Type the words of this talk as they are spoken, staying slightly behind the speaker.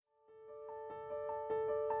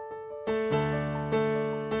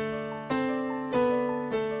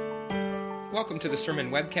Welcome to the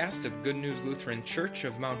sermon webcast of Good News Lutheran Church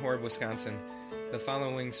of Mount Horeb, Wisconsin. The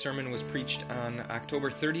following sermon was preached on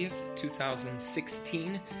October 30th,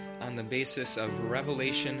 2016, on the basis of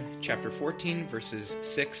Revelation chapter 14, verses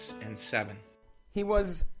 6 and 7. He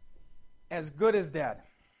was as good as dead.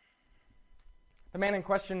 The man in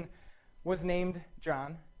question was named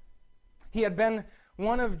John. He had been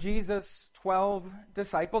one of Jesus' 12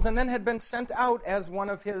 disciples and then had been sent out as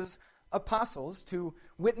one of his apostles to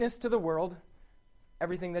witness to the world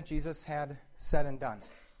everything that Jesus had said and done.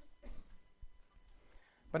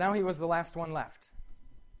 But now he was the last one left.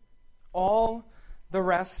 All the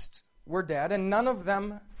rest were dead, and none of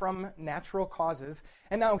them from natural causes.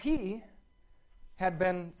 And now he had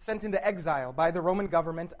been sent into exile by the Roman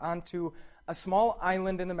government onto a small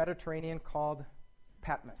island in the Mediterranean called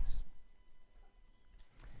Patmos.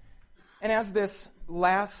 And as this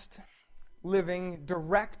last living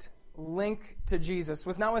direct link to Jesus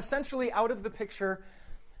was now essentially out of the picture,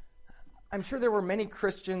 I'm sure there were many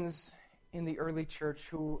Christians in the early church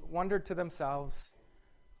who wondered to themselves,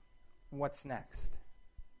 what's next?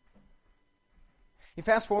 You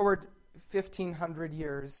fast forward 1,500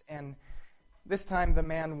 years, and this time the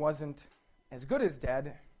man wasn't as good as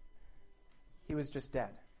dead, he was just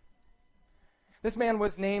dead. This man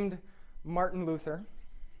was named Martin Luther.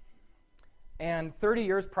 And 30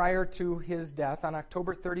 years prior to his death, on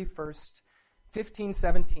October 31st,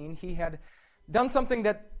 1517, he had done something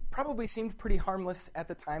that probably seemed pretty harmless at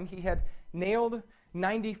the time. He had nailed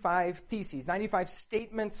 95 theses, 95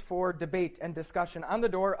 statements for debate and discussion on the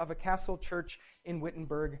door of a castle church in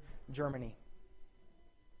Wittenberg, Germany.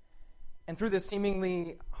 And through this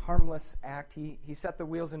seemingly harmless act, he set the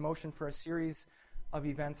wheels in motion for a series of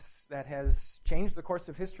events that has changed the course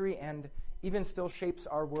of history and even still shapes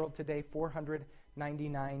our world today,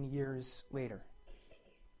 499 years later.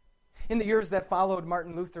 In the years that followed,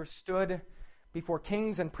 Martin Luther stood before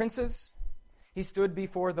kings and princes. He stood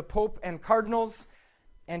before the Pope and cardinals,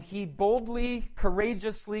 and he boldly,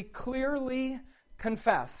 courageously, clearly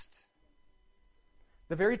confessed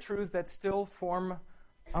the very truths that still form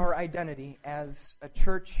our identity as a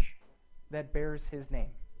church that bears his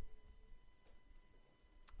name.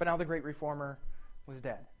 But now the great reformer was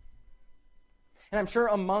dead. And I'm sure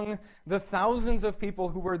among the thousands of people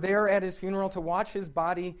who were there at his funeral to watch his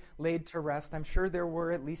body laid to rest, I'm sure there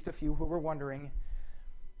were at least a few who were wondering,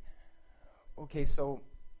 okay, so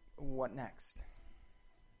what next?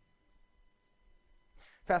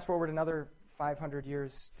 Fast forward another 500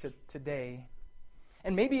 years to today,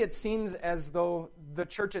 and maybe it seems as though the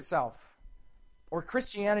church itself, or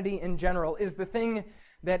Christianity in general, is the thing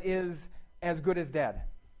that is as good as dead.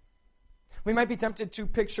 We might be tempted to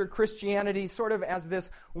picture Christianity sort of as this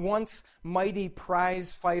once mighty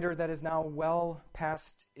prize fighter that is now well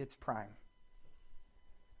past its prime.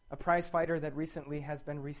 A prize fighter that recently has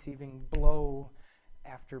been receiving blow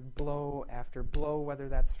after blow after blow, whether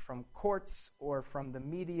that's from courts or from the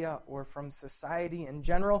media or from society in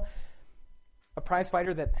general. A prize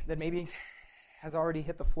fighter that maybe has already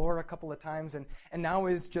hit the floor a couple of times and now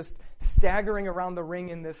is just staggering around the ring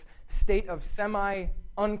in this state of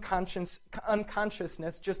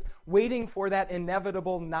unconsciousness, just waiting for that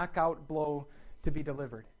inevitable knockout blow to be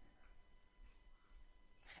delivered.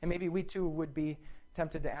 And maybe we too would be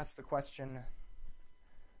tempted to ask the question,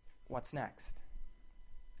 what's next?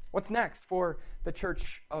 What's next for the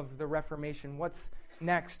Church of the Reformation? What's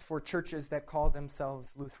next for churches that call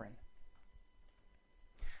themselves Lutheran?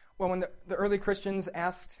 Well, when the early Christians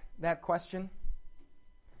asked that question,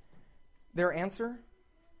 their answer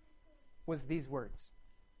was these words.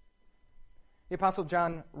 The Apostle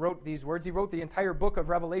John wrote these words. He wrote the entire book of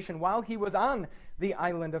Revelation while he was on the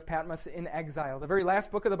island of Patmos in exile. The very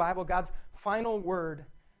last book of the Bible, God's final word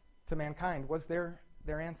to mankind, was their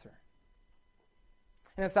answer.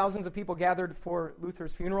 And as thousands of people gathered for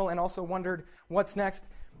Luther's funeral and also wondered what's next,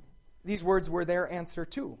 these words were their answer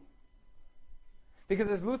too. Because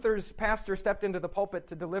as Luther's pastor stepped into the pulpit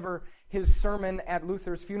to deliver his sermon at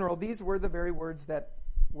Luther's funeral, these were the very words that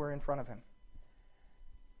were in front of him.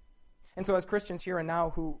 And so as Christians here and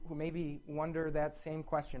now who maybe wonder that same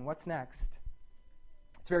question, what's next?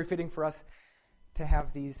 It's very fitting for us to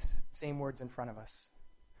have these same words in front of us.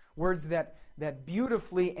 Words that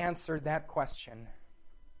beautifully answer that question.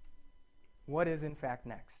 What is in fact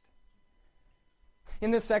next?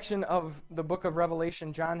 In this section of the book of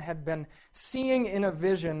Revelation, John had been seeing in a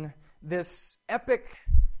vision this epic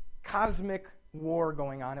cosmic war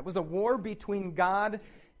going on. It was a war between God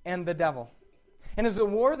and the devil. And it was a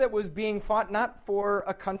war that was being fought not for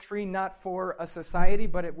a country, not for a society,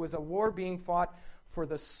 but it was a war being fought for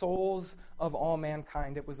the souls of all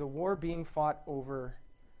mankind. It was a war being fought over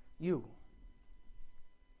you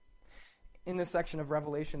In this section of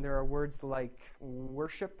Revelation, there are words like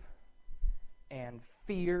worship and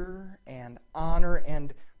fear and honor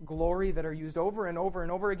and glory that are used over and over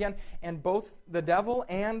and over again. And both the devil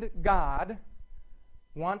and God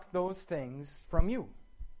want those things from you.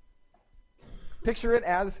 Picture it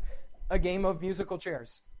as a game of musical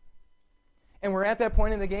chairs. And we're at that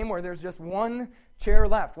point in the game where there's just one chair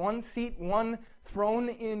left, one seat, one throne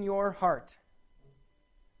in your heart.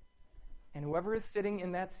 And whoever is sitting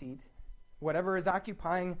in that seat, whatever is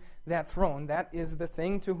occupying that throne, that is the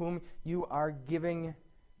thing to whom you are giving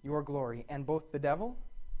your glory. And both the devil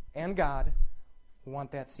and God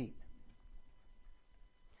want that seat.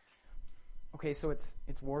 Okay, so it's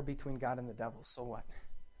war between God and the devil. So what?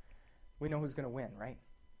 We know who's going to win, right?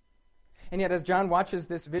 And yet, as John watches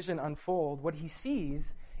this vision unfold, what he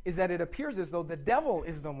sees is that it appears as though the devil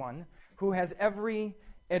is the one who has every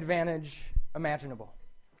advantage imaginable.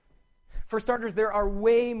 For starters, there are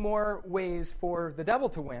way more ways for the devil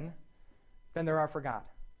to win than there are for God.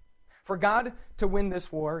 For God to win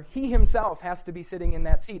this war, he himself has to be sitting in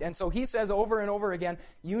that seat. And so he says over and over again,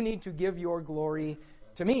 you need to give your glory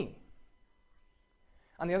to me.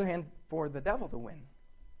 On the other hand, for the devil to win,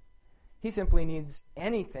 he simply needs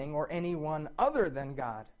anything or anyone other than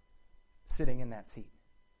God sitting in that seat.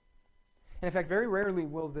 And in fact, very rarely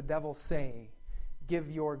will the devil say,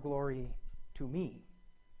 give your glory to me.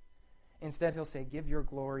 Instead, he'll say, give your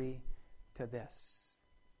glory to this.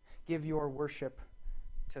 Give your worship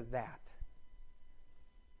to that.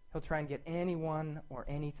 He'll try and get anyone or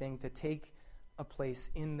anything to take a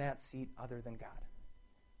place in that seat other than God.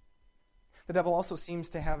 The devil also seems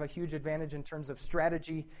to have a huge advantage in terms of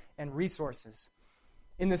strategy and resources.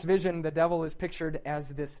 In this vision, the devil is pictured as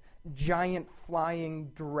this giant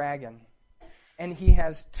flying dragon. And he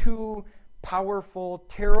has two powerful,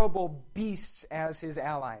 terrible beasts as his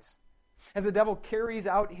allies. As the devil carries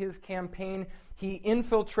out his campaign, he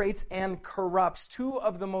infiltrates and corrupts two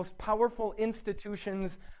of the most powerful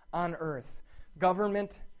institutions on earth,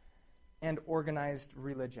 government and organized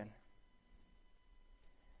religion.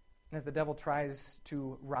 And as the devil tries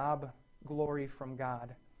to rob glory from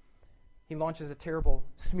God, he launches a terrible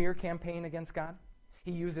smear campaign against God.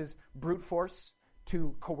 He uses brute force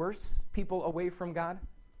to coerce people away from God.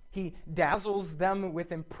 He dazzles them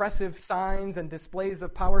with impressive signs and displays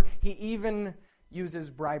of power. He even uses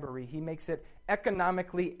bribery. He makes it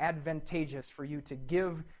economically advantageous for you to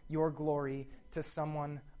give your glory to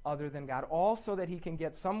someone other than God, all so that he can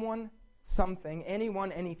get someone, something,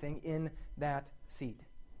 anyone, anything in that seat.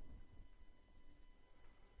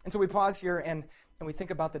 And so we pause here and we think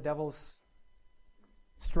about the devil's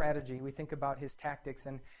strategy. We think about his tactics,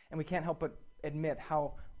 and we can't help but admit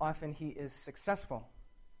how often he is successful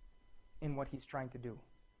in what he's trying to do.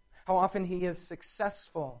 How often he is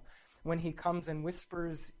successful when he comes and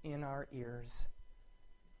whispers in our ears,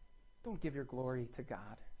 don't give your glory to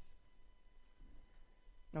God.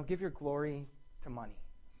 No, give your glory to money.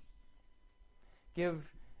 Give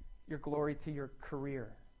your glory to your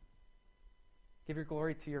career. Give your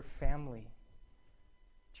glory to your family,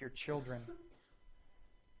 to your children.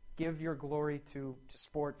 Give your glory to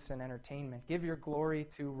sports and entertainment. Give your glory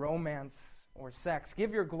to romance or sex.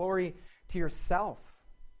 Give your glory to yourself.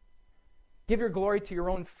 Give your glory to your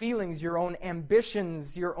own feelings, your own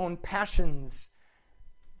ambitions, your own passions.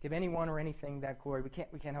 Give anyone or anything that glory. We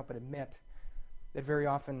can't help but admit that very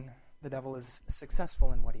often the devil is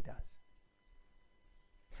successful in what he does.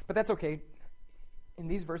 But that's okay. In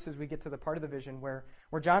these verses, we get to the part of the vision where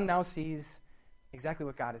John now sees exactly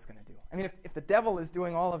what God is going to do. I mean, if the devil is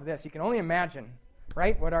doing all of this, you can only imagine,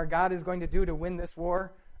 right, what our God is going to do to win this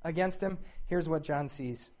war against him. Here's what John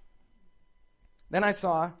sees. Then I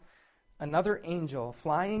saw another angel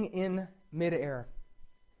flying in midair,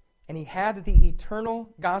 and he had the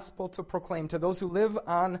eternal gospel to proclaim to those who live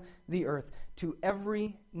on the earth, to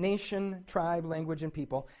every nation, tribe, language, and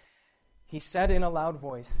people. He said in a loud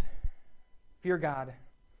voice, fear God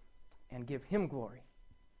and give him glory.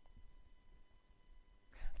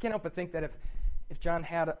 I can't help but think that if John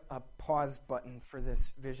had a pause button for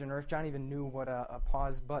this vision, or if John even knew what a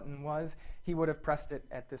pause button was, he would have pressed it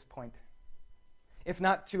at this point. If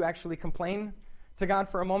not to actually complain to God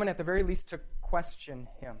for a moment, at the very least to question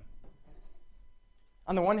him.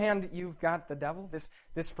 On the one hand, you've got the devil,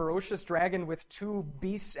 this ferocious dragon with two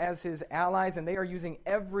beasts as his allies, and they are using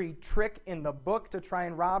every trick in the book to try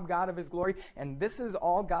and rob God of his glory, and this is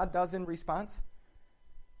all God does in response.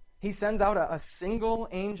 He sends out a single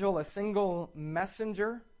angel, a single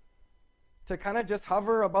messenger to kind of just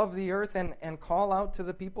hover above the earth and call out to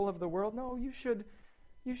the people of the world, no, you should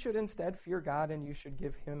instead fear God and you should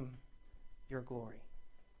give him your glory.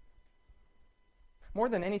 more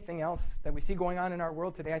than anything else that we see going on in our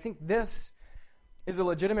world today, I think this is a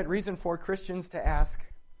legitimate reason for Christians to ask,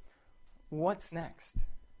 what's next?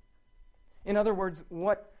 In other words,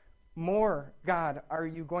 what more, God, are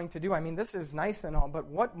you going to do? I mean, this is nice and all, but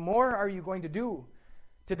what more are you going to do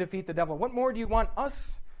to defeat the devil? What more do you want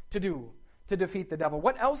us to do to defeat the devil?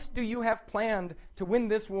 What else do you have planned to win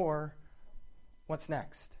this war? What's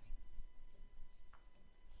next?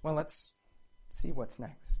 Well, let's see what's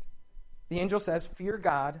next. The angel says, fear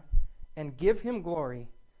God and give him glory,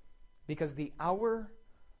 because the hour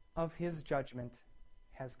of his judgment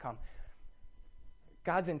has come.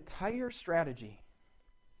 God's entire strategy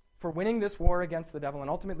for winning this war against the devil and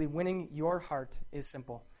ultimately winning your heart is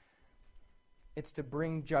simple. It's to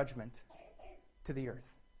bring judgment to the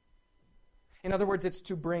earth. In other words, it's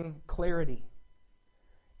to bring clarity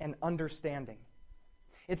and understanding.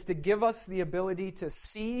 It's to give us the ability to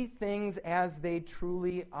see things as they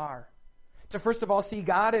truly are. To first of all see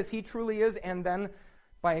God as he truly is, and then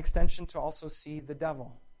by extension to also see the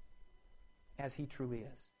devil as he truly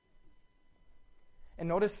is. And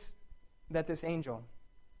notice that this angel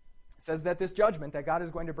says that this judgment that God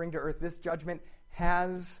is going to bring to earth, this judgment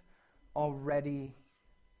has already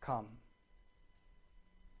come.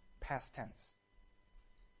 Past tense.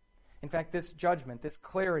 In fact, this judgment, this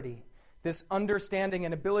clarity, this understanding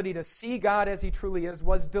and ability to see God as he truly is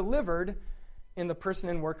was delivered in the person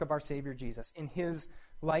and work of our Savior Jesus, in his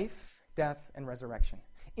life, death, and resurrection.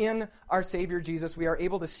 In our Savior Jesus, we are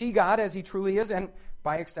able to see God as he truly is, and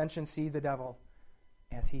by extension, see the devil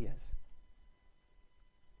as he is.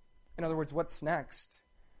 In other words, what's next?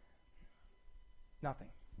 Nothing.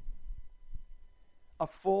 A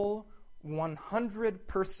full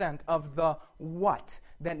 100% of the what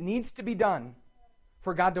that needs to be done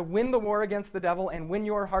for God to win the war against the devil and win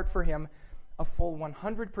your heart for him, a full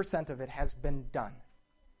 100% of it has been done.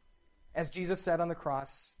 As Jesus said on the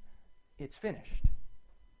cross, it's finished.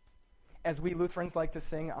 As we Lutherans like to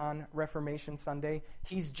sing on Reformation Sunday,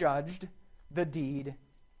 he's judged, the deed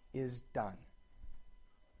is done.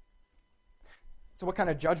 So what kind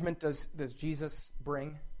of judgment does Jesus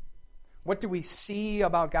bring? What do we see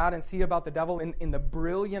about God and see about the devil in the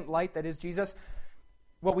brilliant light that is Jesus?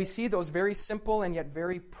 Well, we see those very simple and yet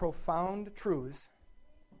very profound truths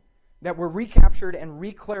that were recaptured and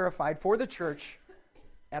reclarified for the church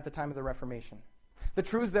at the time of the Reformation. The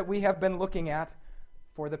truths that we have been looking at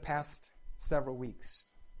for the past several weeks.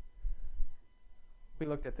 We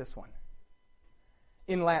looked at this one.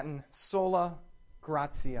 In Latin, sola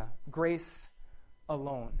gratia, grace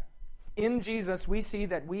alone. In Jesus, we see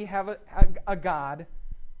that we have a God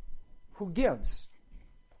who gives.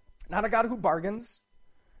 Not a God who bargains,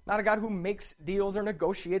 not a God who makes deals or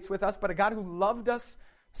negotiates with us, but a God who loved us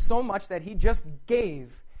so much that he just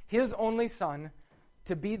gave his only Son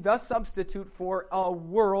to be the substitute for a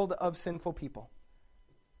world of sinful people.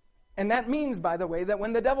 And that means, by the way, that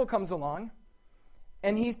when the devil comes along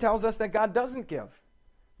and he tells us that God doesn't give,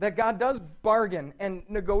 that God does bargain and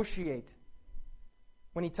negotiate,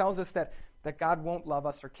 when he tells us that God won't love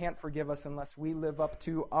us or can't forgive us unless we live up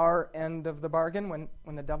to our end of the bargain,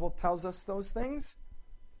 when the devil tells us those things,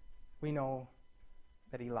 we know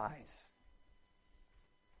that he lies.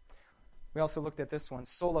 We also looked at this one,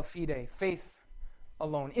 sola fide, faith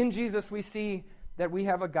alone. In Jesus, we see that we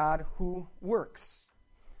have a God who works.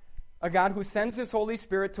 A God who sends his Holy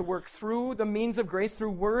Spirit to work through the means of grace,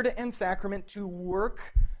 through word and sacrament, to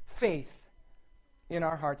work faith in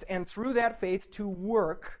our hearts. And through that faith, to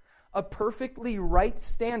work a perfectly right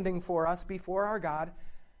standing for us before our God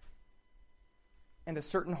and a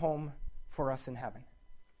certain home for us in heaven.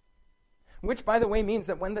 Which, by the way, means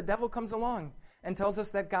that when the devil comes along and tells us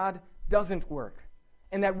that God doesn't work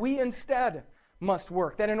and that we instead must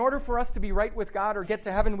work, that in order for us to be right with God or get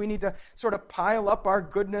to heaven, we need to sort of pile up our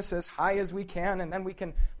goodness as high as we can, and then we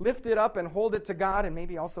can lift it up and hold it to God and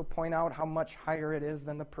maybe also point out how much higher it is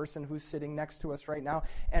than the person who's sitting next to us right now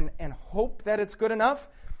and hope that it's good enough.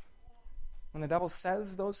 When the devil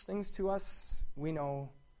says those things to us, we know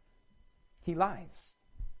he lies.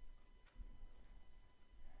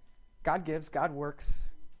 God gives, God works,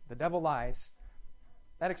 the devil lies.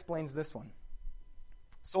 That explains this one.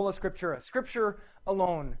 Sola Scriptura, Scripture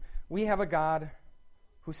alone. We have a God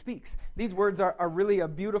who speaks. These words are really a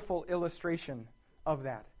beautiful illustration of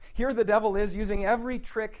that. Here the devil is using every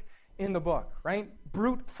trick in the book, right?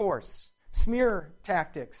 Brute force, smear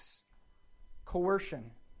tactics,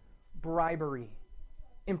 coercion, bribery,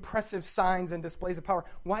 impressive signs and displays of power.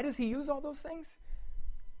 Why does he use all those things?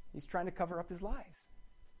 He's trying to cover up his lies.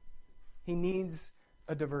 He needs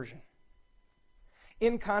a diversion.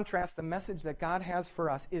 In contrast, the message that God has for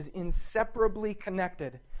us is inseparably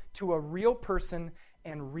connected to a real person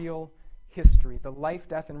and real history, the life,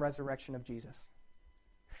 death, and resurrection of Jesus.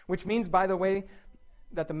 Which means, by the way,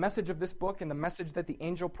 that the message of this book and the message that the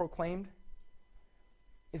angel proclaimed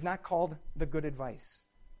is not called the good advice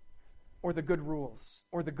or the good rules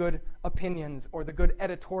or the good opinions or the good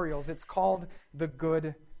editorials. It's called the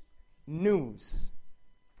good news.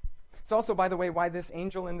 It's also, by the way, why this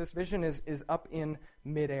angel in this vision is up in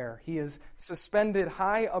midair. He is suspended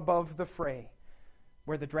high above the fray,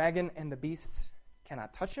 where the dragon and the beasts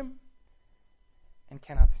cannot touch him and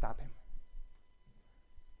cannot stop him.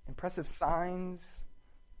 Impressive signs,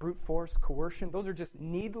 brute force, coercion, those are just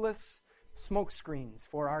needless smoke screens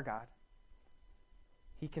for our God.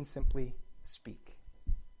 He can simply speak.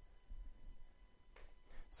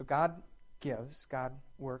 So God gives, God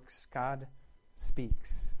works, God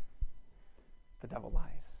speaks. The devil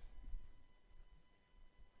lies.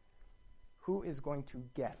 Who is going to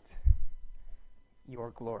get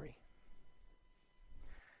your glory?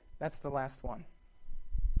 That's the last one.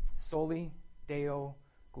 Soli Deo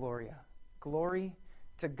Gloria. Glory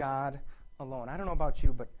to God alone. I don't know about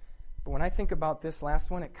you, but when I think about this last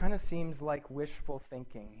one, it kind of seems like wishful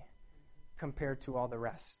thinking compared to all the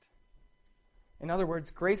rest. In other words,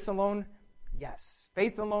 grace alone, yes.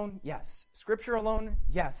 Faith alone, yes. Scripture alone,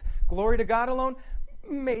 yes. Glory to God alone,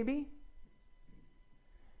 maybe.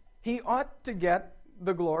 He ought to get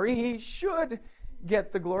the glory. He should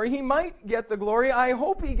get the glory. He might get the glory. I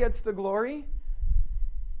hope he gets the glory.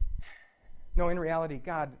 No, in reality,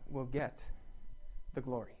 God will get the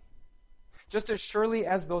glory. Just as surely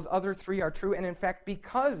as those other three are true, and in fact,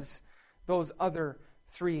 because those other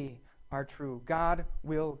three are true, God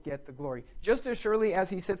will get the glory. Just as surely as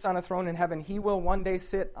he sits on a throne in heaven, he will one day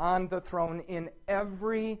sit on the throne in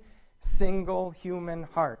every single human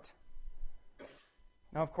heart.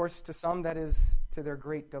 Now, of course, to some that is to their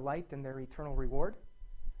great delight and their eternal reward.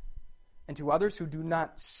 And to others who do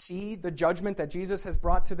not see the judgment that Jesus has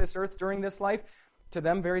brought to this earth during this life, to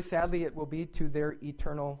them, very sadly, it will be to their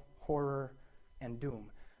eternal horror and doom.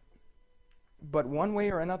 But one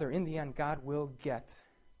way or another, in the end, God will get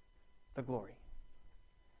the glory.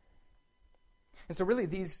 And so really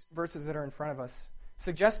these verses that are in front of us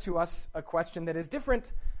suggest to us a question that is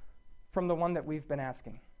different from the one that we've been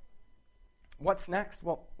asking. What's next?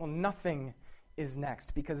 Well, nothing is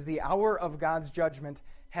next, because the hour of God's judgment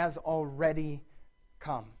has already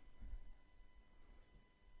come.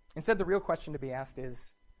 Instead, the real question to be asked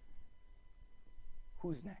is,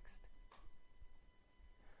 who's next?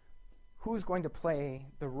 Who's going to play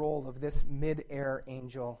the role of this mid-air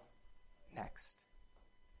angel next?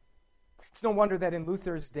 It's no wonder that in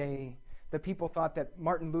Luther's day, the people thought that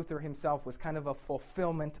Martin Luther himself was kind of a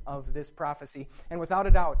fulfillment of this prophecy. And without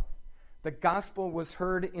a doubt, the gospel was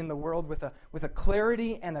heard in the world with a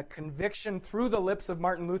clarity and a conviction through the lips of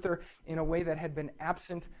Martin Luther in a way that had been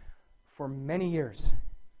absent for many years.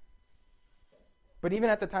 But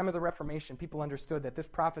even at the time of the Reformation, people understood that this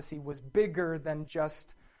prophecy was bigger than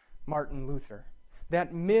just Martin Luther.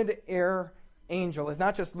 That mid-air angel is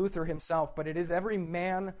not just Luther himself, but it is every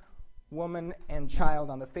man, woman, and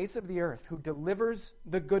child on the face of the earth who delivers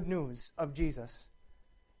the good news of Jesus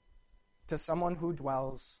to someone who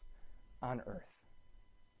dwells on earth.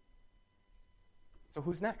 So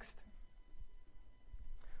who's next?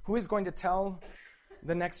 Who is going to tell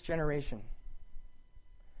the next generation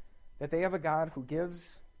that they have a God who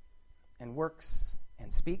gives and works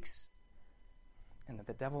and speaks, and that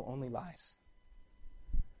the devil only lies?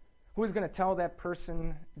 Who is going to tell that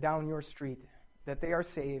person down your street that they are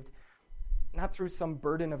saved, not through some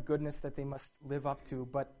burden of goodness that they must live up to,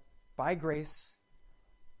 but by grace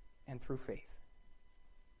and through faith?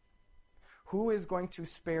 Who is going to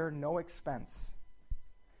spare no expense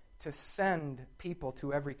to send people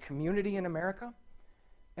to every community in America,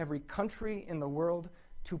 every country in the world,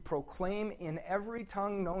 to proclaim in every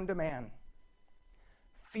tongue known to man,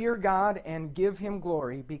 fear God and give him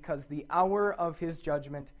glory, because the hour of his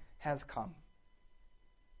judgment has come?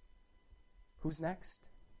 Who's next?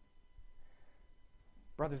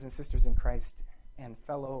 Brothers and sisters in Christ and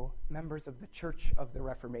fellow members of the Church of the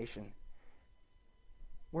Reformation,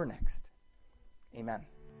 we're next. Amen.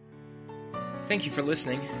 Thank you for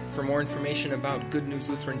listening. For more information about Good News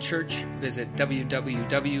Lutheran Church, visit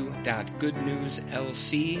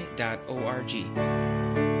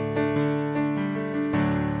www.goodnewslc.org.